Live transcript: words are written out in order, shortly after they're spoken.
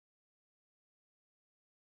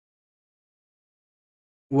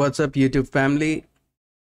What's up, YouTube family?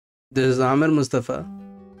 This is Amir Mustafa.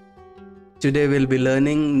 Today we'll be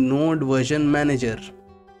learning Node Version Manager.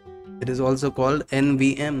 It is also called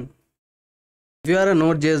NVM. If you are a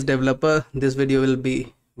Node.js developer, this video will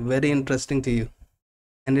be very interesting to you.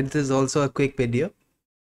 And it is also a quick video.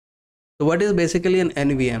 So what is basically an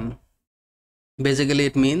NVM? Basically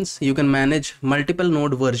it means you can manage multiple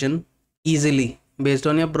node version easily based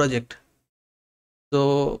on your project.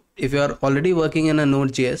 So if you are already working in a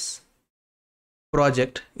Node.js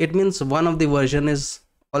project, it means one of the version is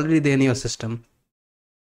already there in your system.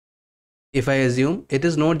 If I assume it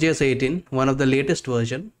is Node.js 18, one of the latest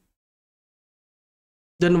version,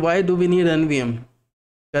 then why do we need NVM?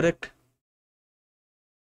 Correct?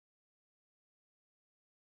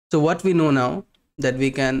 So what we know now, that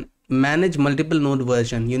we can manage multiple node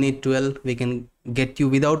version. You need 12, we can get you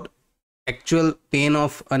without actual pain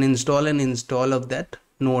of uninstall and install of that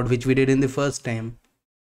node, which we did in the first time.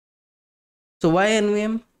 So why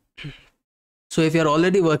NVM? So if you're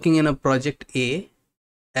already working in a project A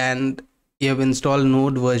and you have installed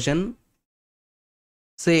node version,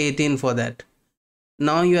 say 18 for that.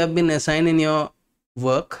 Now you have been assigned in your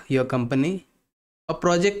work, your company, a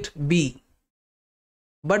project B,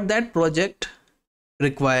 but that project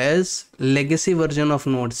requires legacy version of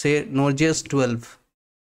Node, say Node.js 12,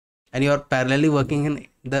 and you are parallelly working in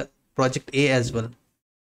the project A as well.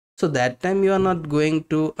 So that time you are not going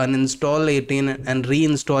to uninstall 18 and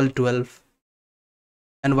reinstall 12,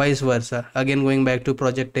 and vice versa. Again going back to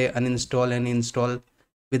project A, uninstall and install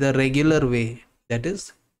with a regular way. That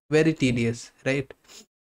is very tedious, right?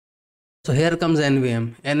 So here comes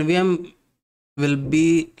NVM. NVM will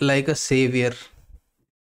be like a savior.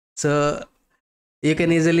 So you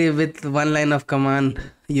can easily, with one line of command,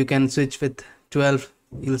 you can switch with 12.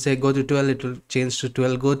 You'll say go to 12, it will change to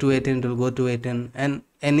 12. Go to 18, it will go to 18, and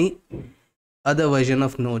any other version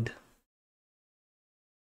of node.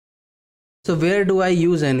 So where do I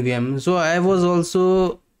use NVM? So I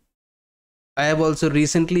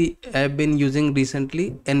have been using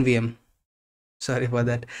recently NVM. Sorry for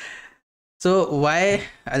that. So why?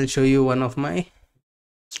 I'll show you one of my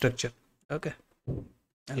structure. Okay,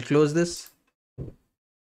 I'll close this.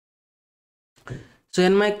 So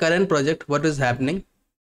in my current project, what is happening?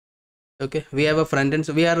 Okay, we have a front end.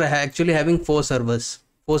 So we are actually having 4 servers.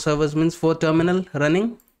 4 servers means 4 terminal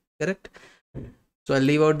running, correct? So I'll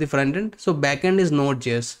leave out the front end. So backend is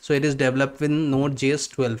Node.js. So it is developed with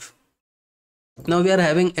Node.js 12. Now we are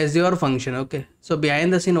having Azure function. Okay, so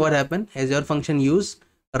behind the scene, what happened? Azure function use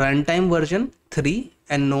runtime version 3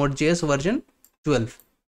 and Node.js version 12.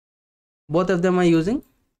 Both of them are using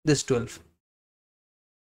this 12.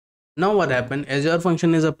 Now what happened? Azure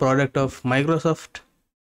function is a product of Microsoft.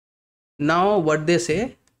 Now what they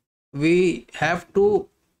say, we have to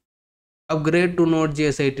upgrade to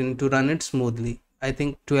Node.js 18 to run it smoothly. I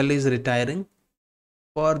think 12 is retiring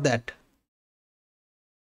for that.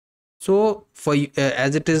 So for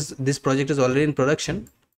as it is, this project is already in production.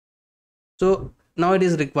 So now it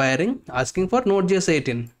is asking for Node.js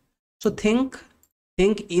 18. So think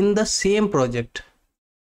in the same project,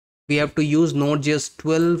 we have to use Node.js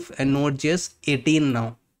 12 and Node.js 18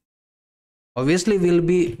 now. Obviously we'll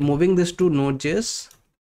be moving this to Node.js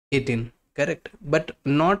 18, correct, but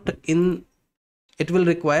not in, it will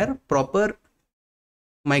require proper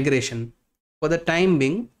migration. For the time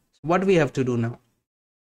being, what we have to do now,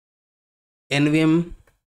 NVM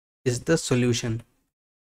is the solution.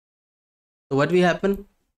 So what will happen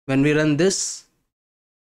when we run this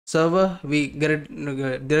server, we get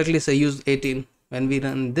it directly say use 18. When we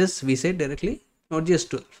run this, we say directly Node.js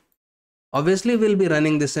 12. Obviously we'll be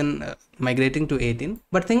running this and migrating to 18,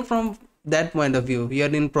 but think from that point of view. We are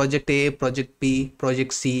in project A, project B,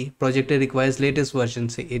 project C. Project A requires latest version,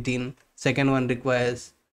 say 18. Second one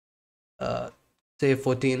requires say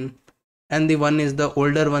 14, and the one is the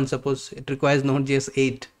older one, suppose it requires Node.js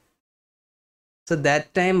 8. So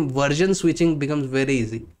that time version switching becomes very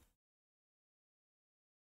easy.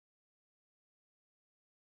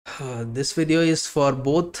 This video is for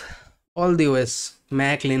all the OS,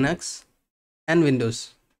 Mac, Linux and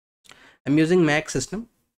Windows. I'm using Mac system,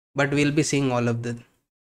 but we'll be seeing all of them.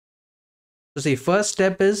 So see, first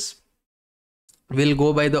step is we'll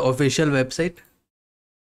go by the official website.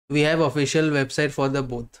 We have official website for the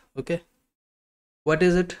both. Okay, what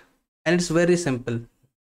is it? And it's very simple.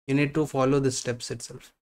 You need to follow the steps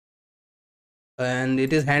itself, and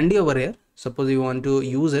it is handy over here. Suppose you want to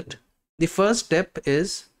use it. The first step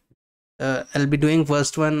is I'll be doing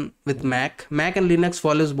first one with Mac and Linux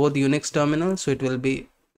follows both Unix terminal, so it will be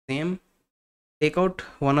same. Take out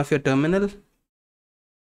one of your terminal.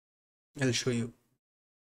 I'll show you.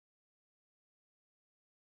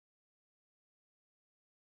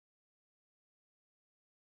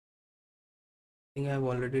 think I have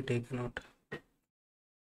already taken out.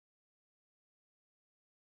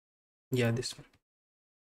 Yeah, this one.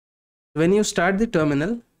 When you start the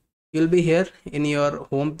terminal, you'll be here in your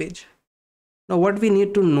home page. Now what we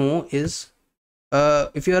need to know is,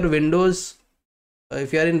 if you are Windows,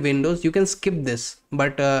 if you are in Windows, you can skip this,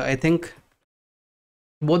 but I think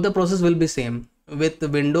both the process will be same. With the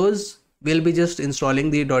Windows, we'll be just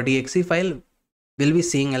installing the .exe file. We'll be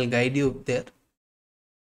seeing, I'll guide you there,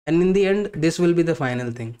 and in the end this will be the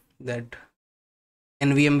final thing that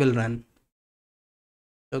NVM will run.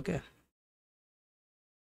 Okay,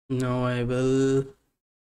 now I will.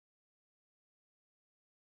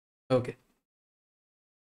 Okay,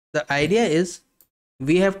 the idea is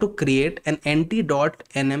we have to create an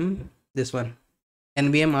nt.nm, this one,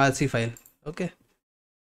 NVM rc file. Okay,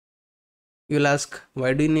 you'll ask,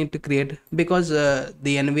 why do you need to create? Because the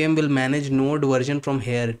NVM will manage node version from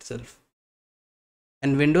here itself,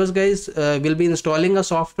 and Windows guys will be installing a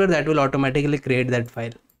software that will automatically create that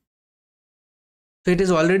file. So it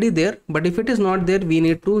is already there, but if it is not there, we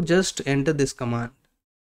need to just enter this command,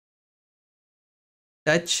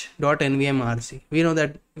 touch.nvmrc. We know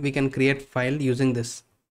that we can create file using this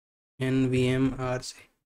nvmrc.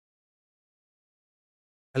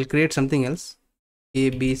 I'll create something else,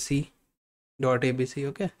 abc.abc.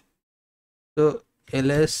 Okay, so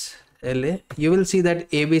lsla, you will see that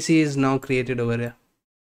abc is now created over here.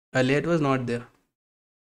 Earlier it was not there.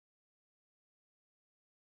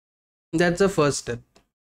 That's the first step.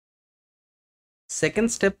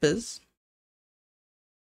 Second step is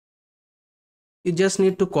you just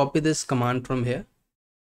need to copy this command from here.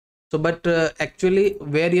 So but actually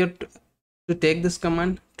where you're to take this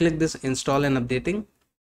command, click this install and updating.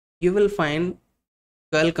 You will find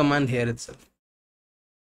curl command here itself.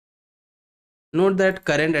 Note that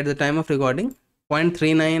current at the time of recording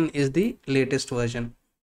 0.39 is the latest version,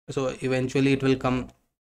 so eventually it will come.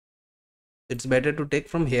 It's better to take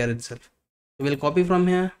from here itself. We'll copy from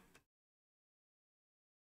here.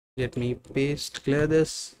 Let me paste, clear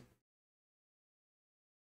this,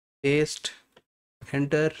 paste,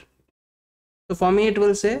 enter. So for me it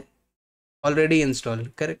will say already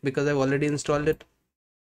installed, correct, because I've already installed it.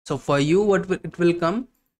 So for you, what it will come,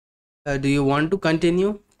 do you want to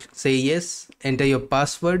continue? Say yes, enter your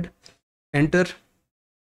password, enter,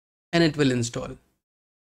 and it will install.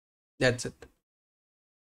 That's it.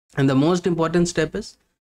 And the most important step is,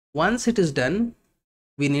 once it is done,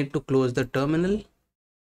 we need to close the terminal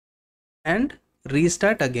and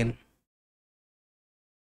restart again.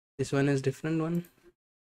 This one is different one,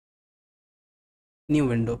 new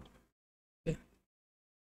window. Okay,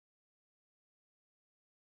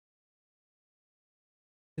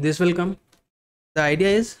 this will come. The idea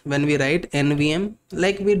is, when we write NVM,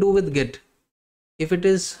 like we do with git, if it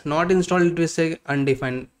is not installed, it will say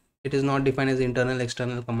undefined. It is not defined as internal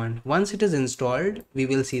external command. Once it is installed, we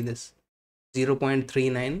will see this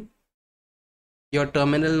 0.39. Your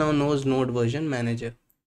terminal now knows node version manager,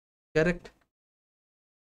 correct?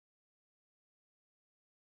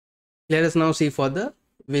 Let us now see for the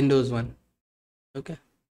Windows one. Okay,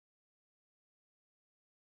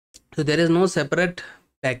 so there is no separate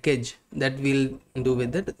package that we'll do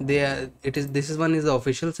with it. This one is the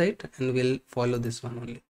official site, and we'll follow this one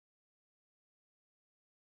only.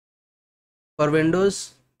 For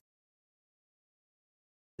Windows,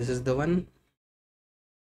 this is the one.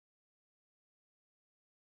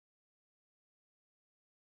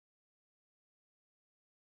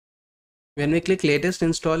 When we click latest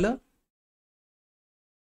installer,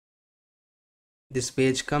 this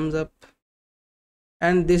page comes up,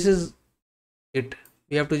 and this is it.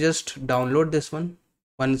 We have to just download this one.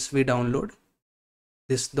 Once we download,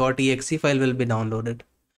 this .exe file will be downloaded,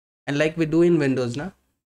 and like we do in Windows now,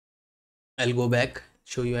 I'll go back,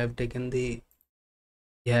 show you. I've taken the,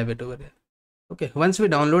 you have it over here. Okay, once we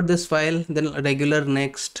download this file, then regular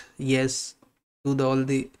next, yes, do all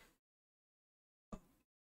the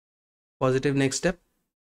positive next step,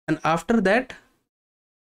 and after that,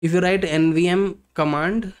 if you write nvm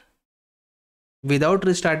command without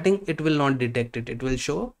restarting, it will not detect it. It will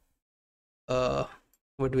show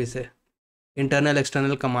what we say, internal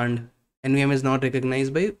external command. NVM is not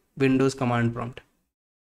recognized by Windows command prompt.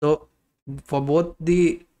 So for all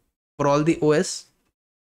the OS,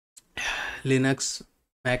 Linux,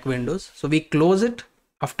 Mac, Windows, so we close it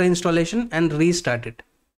after installation and restart it.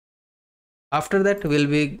 After that,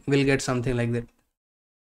 we'll get something like that,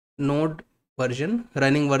 node version,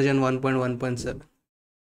 running version 1.1.7. So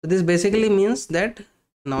this basically means that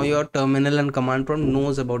now your terminal and command prompt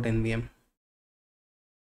knows about NVM.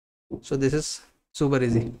 So this is super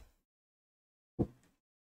easy.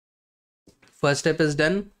 First step is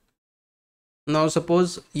done. Now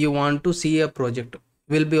suppose you want to see a project.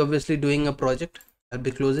 We'll be obviously doing a project. I'll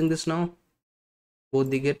be closing this now. Both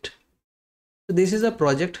the git. So this is a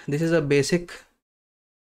project. This is a basic,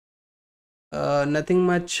 nothing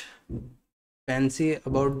much fancy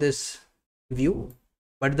about this view,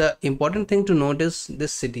 but the important thing to note is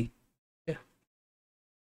this city, okay,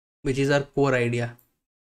 which is our core idea.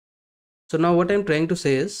 So now what I'm trying to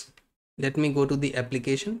say is, let me go to the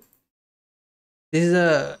application. This is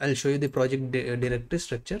I'll show you the project directory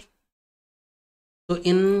structure. So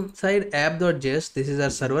inside app.js, this is our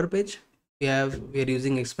server page. We are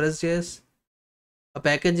using express.js. A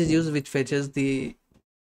package is used which fetches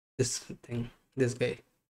this thing, this guy,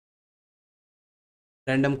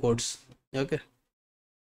 random codes, okay.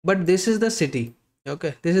 But this is the city,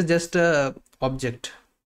 okay. This is just a object.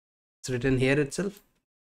 It's written here itself.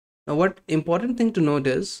 Now what important thing to note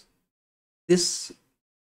is this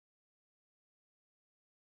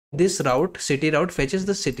route, city route, fetches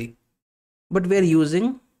the city, but we are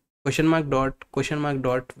using question mark dot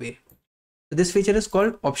way. So this feature is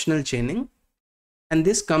called optional chaining, and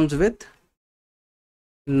this comes with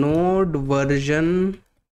node version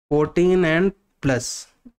 14 and plus,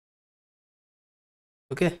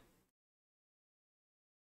 okay.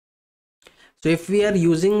 So if we are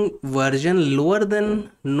using version lower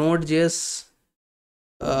than Node.js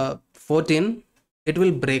 14, it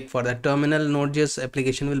will break. For the terminal Node.js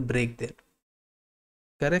application will break there,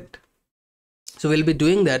 correct? So we'll be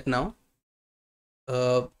doing that now.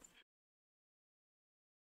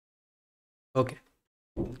 Okay,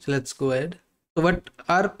 so let's go ahead. So what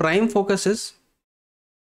our prime focus is,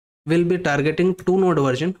 we'll be targeting 2 node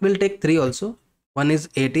version. We'll take 3 also. One is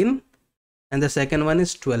 18 and the second one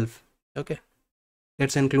is 12, okay.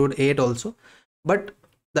 Let's include 8 also, but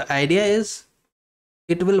the idea is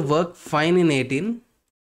it will work fine in 18,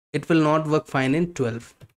 it will not work fine in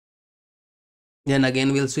 12. Then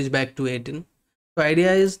again we'll switch back to 18. So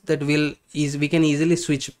idea is that we can easily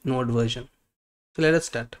switch node version. So let us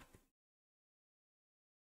start.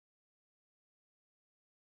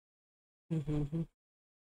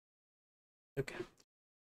 Okay,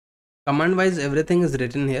 command wise everything is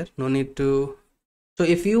written here, no need to. So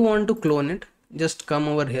if you want to clone it, just come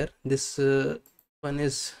over here. This one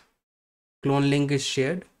is clone link is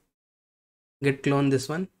shared. Git clone this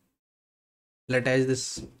one. Let's attach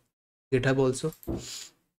this GitHub also.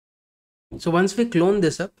 So once we clone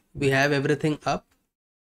this up, we have everything up.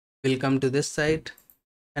 We'll come to this site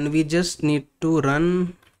and we just need to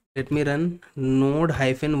run, let me run node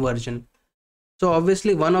 -version. So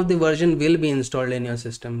obviously one of the version will be installed in your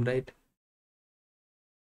system, right?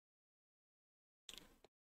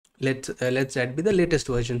 Let's add be the latest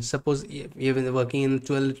version. Suppose you're working in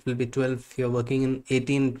 12, it will be 12. If you're working in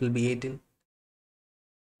 18, it will be 18.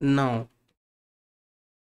 Now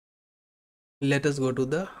let us go to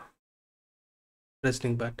the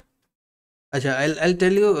interesting part. Acha, I'll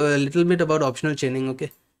tell you a little bit about optional chaining,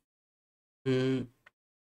 okay.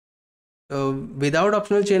 Without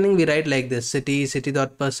optional chaining, we write like this: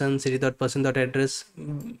 city.person, city.person.address.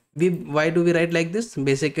 Why do we write like this?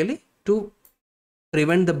 Basically to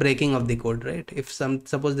prevent the breaking of the code, right? If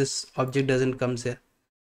suppose this object doesn't come here,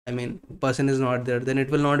 I mean person is not there, then it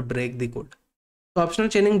will not break the code. So optional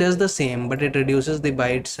chaining does the same, but it reduces the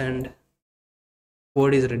bytes and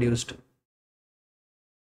code is reduced.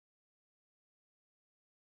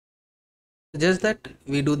 Just that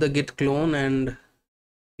we do the git clone and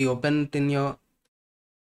we open it in your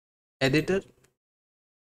editor,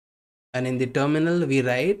 and in the terminal we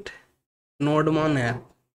write nodemon app.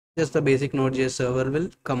 Just the basic Node.js server will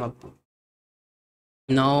come up.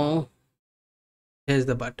 Now here's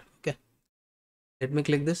the part, okay. Let me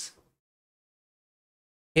click this.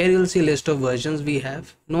 Here you'll see list of versions we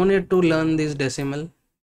have. No need to learn this decimal.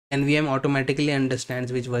 NVM automatically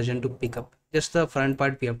understands which version to pick up. Just the front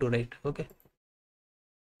part we have to write, okay.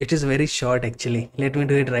 It is very short actually. Let me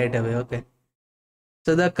do it right away, okay.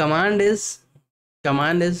 So the command is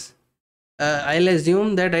I'll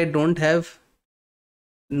assume that I don't have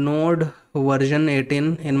node version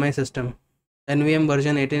 18 in my system, NVM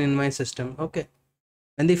version 18 in my system, okay.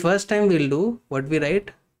 And the first time we'll do what we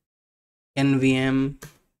write: NVM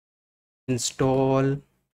install.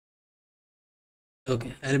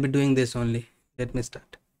 Okay, I'll be doing this only. Let me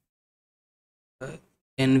start.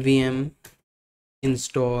 NVM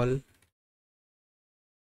install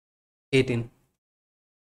 18.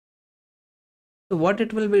 So what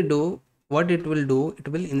it will do, it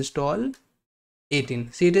will install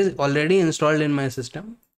 18. See, it is already installed in my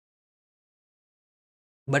system,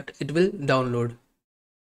 but it will download.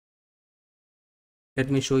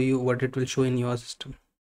 Let me show you what it will show in your system.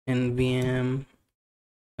 NVM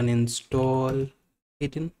uninstall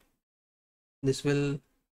it in. This will,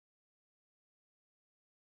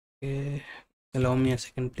 okay, allow me a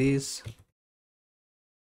second please.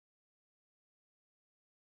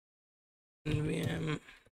 NVM,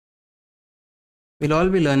 we'll all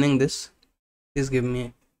be learning this. Please give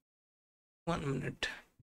me 1 minute.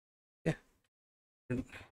 Okay,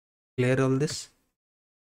 clear all this.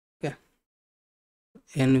 Okay,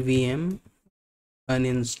 NVM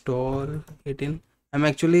uninstall it in. I'm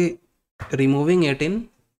actually removing it in.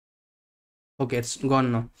 Okay, it's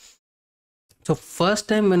gone now. So first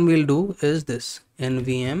time when we'll do is this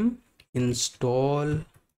NVM install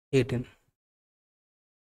 18.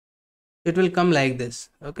 It will come like this.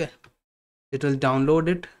 Okay, it will download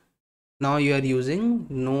it. Now you are using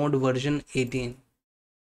Node version 18.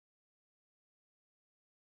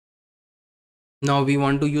 Now we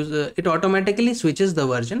want to use it automatically switches the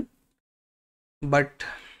version, but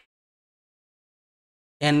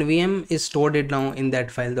NVM is stored it now in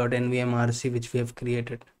that file .nvmrc which we have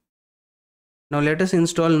created. Now let us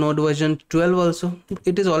install Node version 12 also.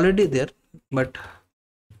 It is already there, but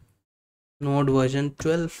Node version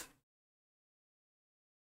 12.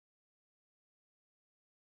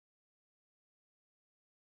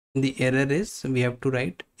 The error is we have to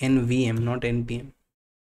write NVM, not NPM.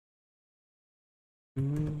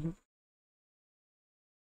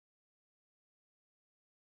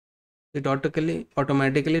 It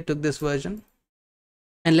automatically took this version.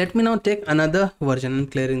 And let me now take another version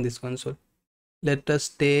and clearing this console. Let us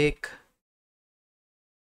take,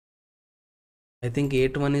 I think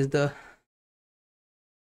 8.1 is the,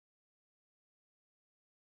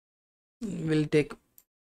 we'll take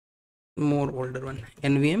more older one.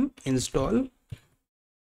 NVM install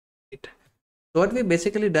it. So what we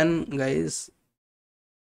basically done, guys,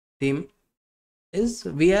 team, is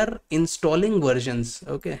we are installing versions.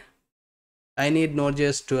 Okay, I need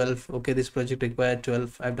Node.js 12. Okay, this project required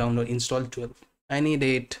 12. I've installed 12. I need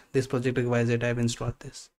 8. This project requires 8. I've installed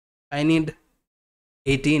this. I need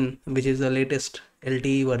 18, which is the latest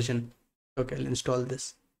LTE version. Okay, I'll install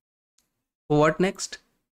this. What next?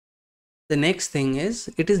 The next thing is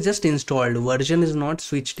it is just installed. Version is not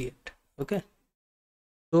switched yet. Okay.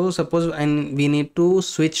 So suppose we need to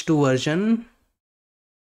switch to version.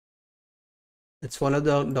 Let's follow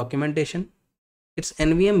the documentation. It's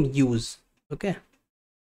NVM use. Okay.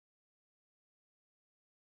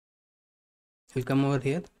 We'll come over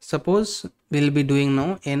here. Suppose we'll be doing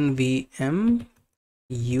now NVM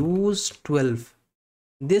use 12.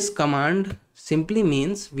 This command simply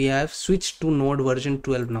means we have switched to Node version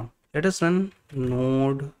 12 now. Let us run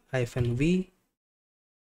node-v,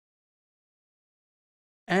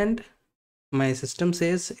 and my system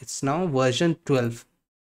says it's now version 12.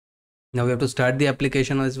 Now we have to start the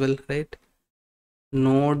application as well, right?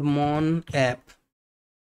 Nodemon app,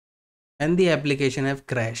 and the application have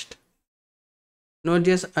crashed.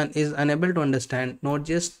 Node.js is unable to understand.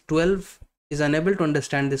 Node.js 12 is unable to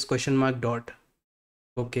understand this question mark dot.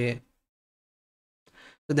 Okay.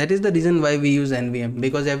 So that is the reason why we use NVM,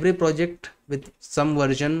 because every project with some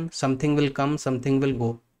version, something will come, something will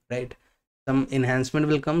go, right? Some enhancement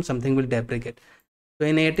will come, something will deprecate. So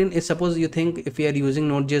in 18, is suppose you think if we are using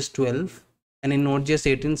Node.js 12 and in Node.js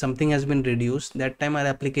 18 something has been reduced, that time our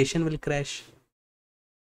application will crash.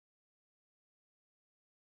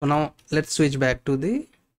 So now let's switch back to the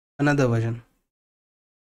another version.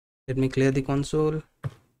 Let me clear the console.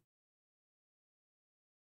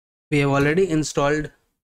 We have already installed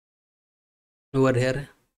over here,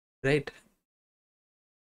 right?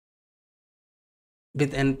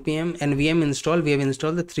 With NVM install, we have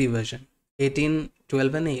installed the 3 version, 18,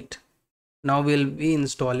 12 and 8. Now we'll be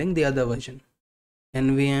installing the other version.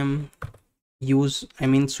 NVM use,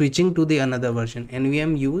 switching to the another version,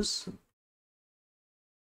 NVM use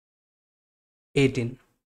 18.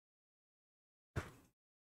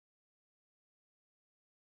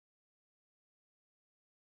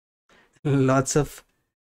 Lots of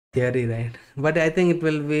theory, right? But I think it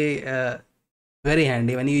will be very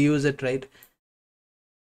handy when you use it, right?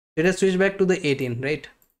 Let us switch back to the 18, right?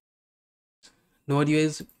 Node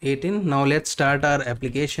use 18. Now let's start our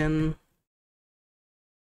application.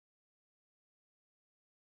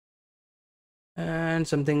 And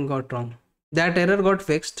something got wrong. That error got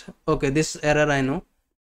fixed. Okay, this error I know.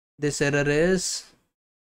 This error is,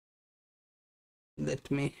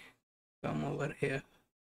 let me come over here.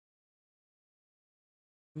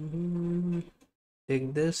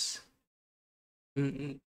 Take this.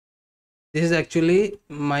 This is actually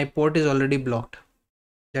my port is already blocked.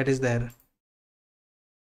 That is the error.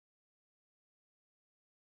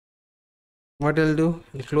 What I'll do,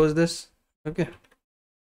 I'll close this. Okay.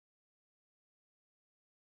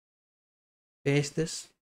 paste this.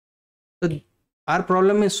 So our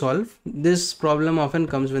problem is solved. This problem often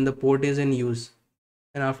comes when the port is in use,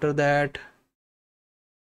 and after that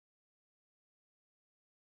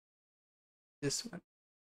this one,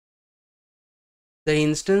 the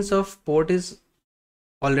instance of port is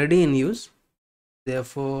already in use,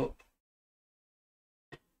 therefore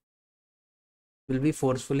will be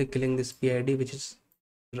forcefully killing this PID which is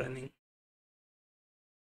running.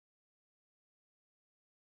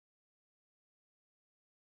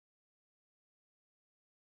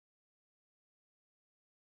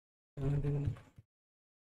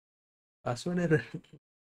 Password error.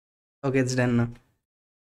 Okay, it's done now.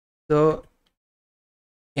 So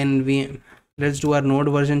NVM, let's do our node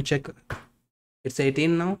version check. It's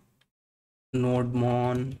 18 now. Node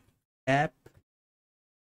mon app,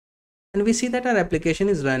 and we see that our application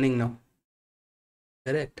is running now.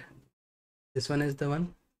 Correct. This one is the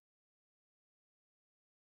one.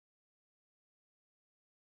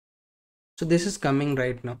 So this is coming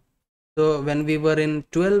right now. So when we were in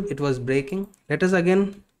 12, it was breaking. Let us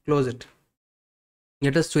again close it.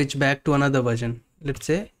 Let us switch back to another version. Let's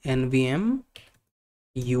say NVM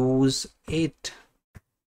use 8.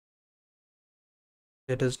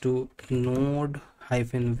 Let us do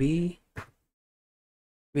node-v.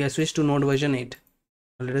 We are switched to node version 8.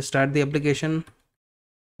 Let us start the application.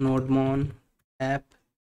 Node mon app.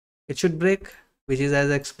 It should break, which is as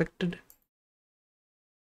expected.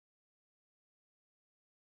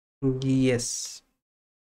 Yes.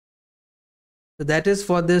 So that is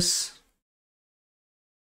for this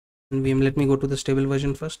NVM. Let me go to the stable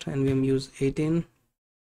version first. NVM use 18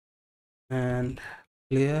 and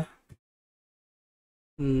clear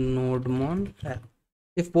node mon app.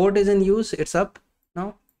 If port is in use, it's up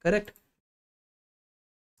now. Correct.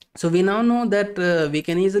 So we now know that we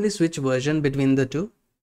can easily switch version between the two.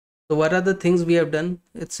 So what are the things we have done?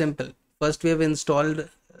 It's simple. First, we have installed.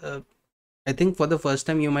 I think for the first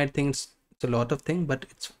time you might think it's a lot of things, but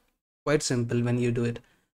it's quite simple when you do it.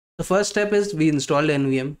 The first step is we installed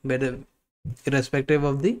NVM, better irrespective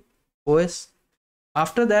of the OS.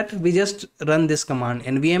 After that, we just run this command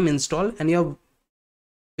nvm install and your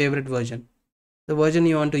favorite version, the version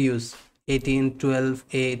you want to use, 18, 12,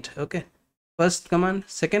 8. Okay. First command.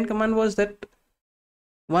 Second command was that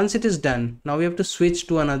once it is done, now we have to switch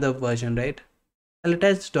to another version, right? I'll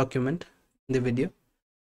attach this document in the video.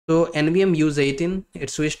 So NVM use 18, it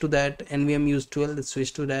switched to that. NVM use 12, it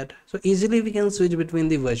switched to that. So easily we can switch between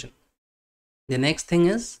the version. The next thing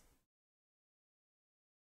is,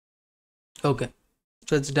 okay,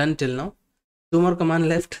 so it's done till now. 2 more command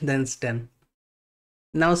left, then it's done.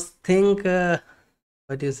 Now think,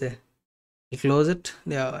 what do you say? I'll close it.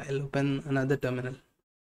 Yeah, I'll open another terminal.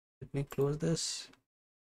 Let me close this.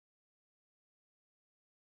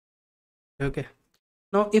 Okay.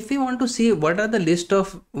 Now if we want to see what are the list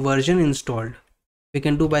of version installed, we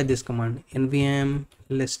can do by this command nvm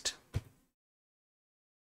list.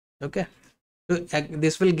 Okay. So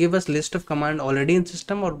this will give us list of command already in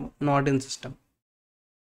system or not in system.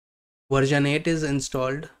 Version 8 is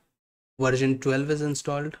installed, version 12 is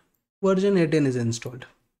installed, version 18 is installed.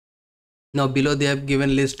 Now below they have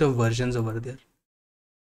given list of versions over there.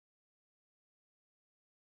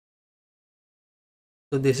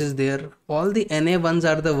 So this is there. All the NA ones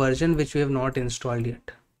are the version which we have not installed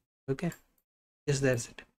yet. Okay. Yes, that's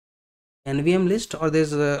it. NVM list, or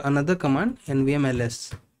there's another command nvm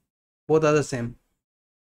ls. Both are the same.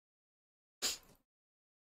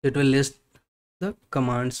 It will list the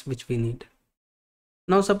commands which we need.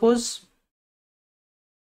 Now suppose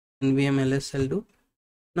nvm ls will do.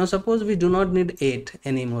 Now suppose we do not need 8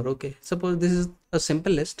 anymore. Okay. Suppose this is a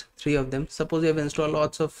simple list, 3 of them. Suppose you have installed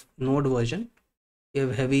lots of node version. You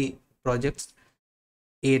have heavy projects,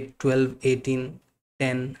 8, 12, 18,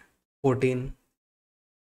 10, 14.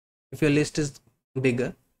 If your list is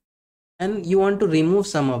bigger and you want to remove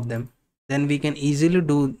some of them, then we can easily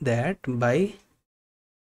do that by,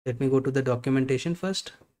 let me go to the documentation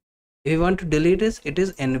first. If you want to delete this, it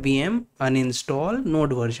is nvm uninstall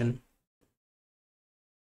node version.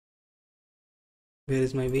 Where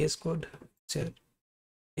is my VS code? It's here.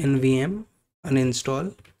 nvm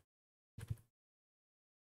uninstall.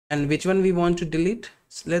 And which one we want to delete?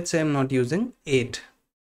 So let's say I'm not using 8.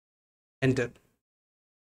 Enter.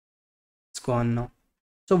 It's gone now.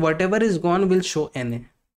 So whatever is gone will show NA.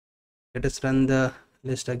 Let us run the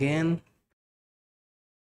list again.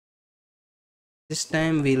 This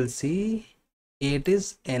time we'll see 8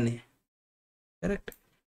 is NA. Correct.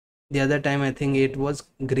 The other time I think 8 was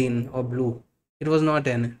green or blue. It was not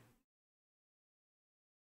NA.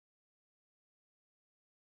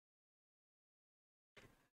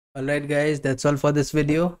 Alright guys, that's all for this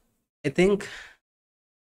video. I think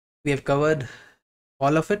we have covered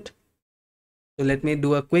all of it. So let me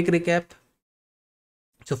do a quick recap.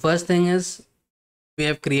 So first thing is, we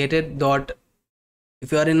have created dot.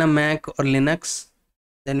 If you are in a Mac or Linux,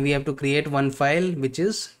 then we have to create one file which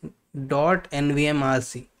is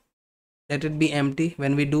 .nvmrc. Let it be empty.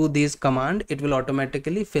 When we do this command, it will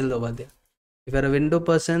automatically fill over there. If you're a window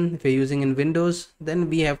person, if you're using in Windows, then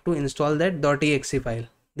we have to install that .exe file.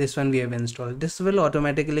 This one we have installed. This will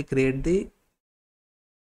automatically create the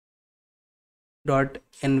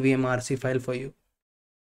 .nvmrc file for you.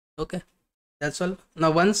 Okay, that's all.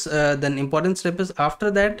 Now once the important step is, after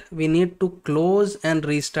that we need to close and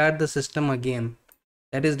restart the system again.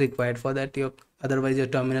 That is required. For that, otherwise your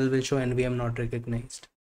terminal will show NVM not recognized.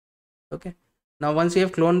 Okay, now once you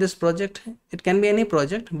have cloned this project, it can be any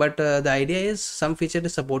project, but the idea is some feature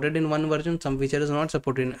is supported in one version, some feature is not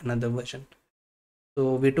supported in another version.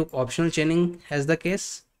 So we took optional chaining as the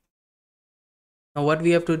case. Now what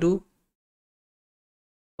we have to do,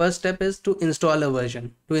 first step is to install a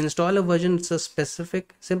version. To install a version, it's a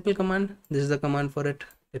specific simple command. This is the command for it.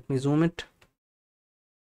 Let me zoom it.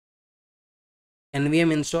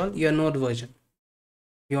 NVM install your node version.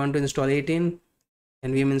 You want to install 18,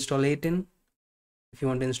 NVM install 18. If you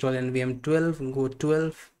want to install NVM 12, go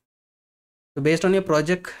 12. So based on your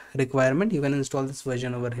project requirement, you can install this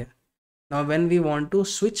version over here. Now when we want to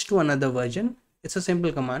switch to another version, it's a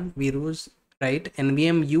simple command. We write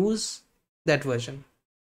NVM use that version.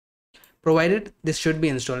 Provided this should be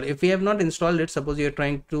installed. If we have not installed it, suppose you're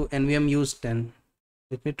trying to NVM use 10.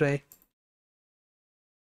 Let me try.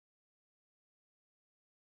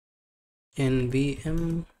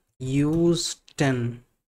 NVM use 10.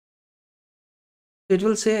 It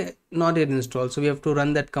will say not yet installed, so we have to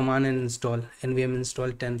run that command and install NVM install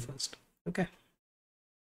 10 first. Okay,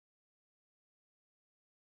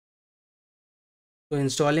 so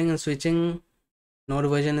installing and switching node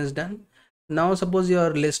version is done. Now suppose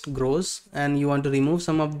your list grows and you want to remove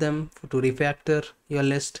some of them to refactor your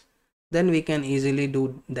list, then we can easily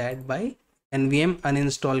do that by NVM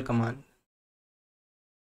uninstall command.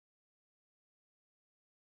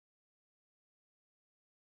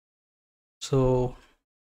 So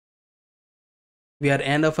we are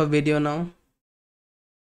end of a video now.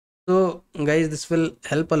 So guys, this will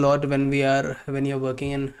help a lot when you're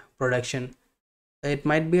working in production. It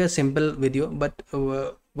might be a simple video, but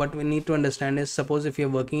what we need to understand is, suppose if you're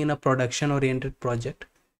working in a production oriented project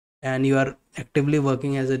and you are actively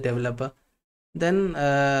working as a developer, then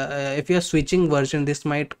if you're switching version, this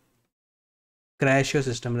might crash your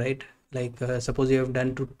system, right? Like suppose you have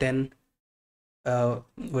done to 10,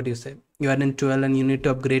 what do you say, you are in 12 and you need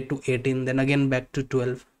to upgrade to 18, then again back to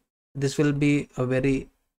 12. This will be a very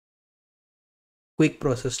quick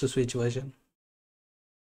process to switch version.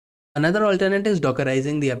 Another alternative is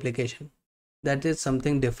dockerizing the application. That is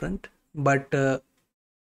something different, but that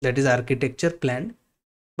is architecture planned.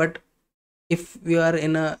 But if we are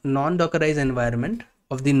in a non-dockerized environment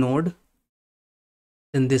of the node,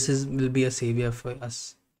 then this will be a savior for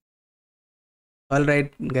us. All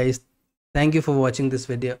right guys, thank you for watching this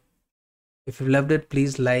video. If you loved it,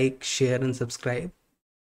 please like, share and subscribe.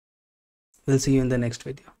 We'll see you in the next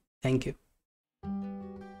video. Thank you.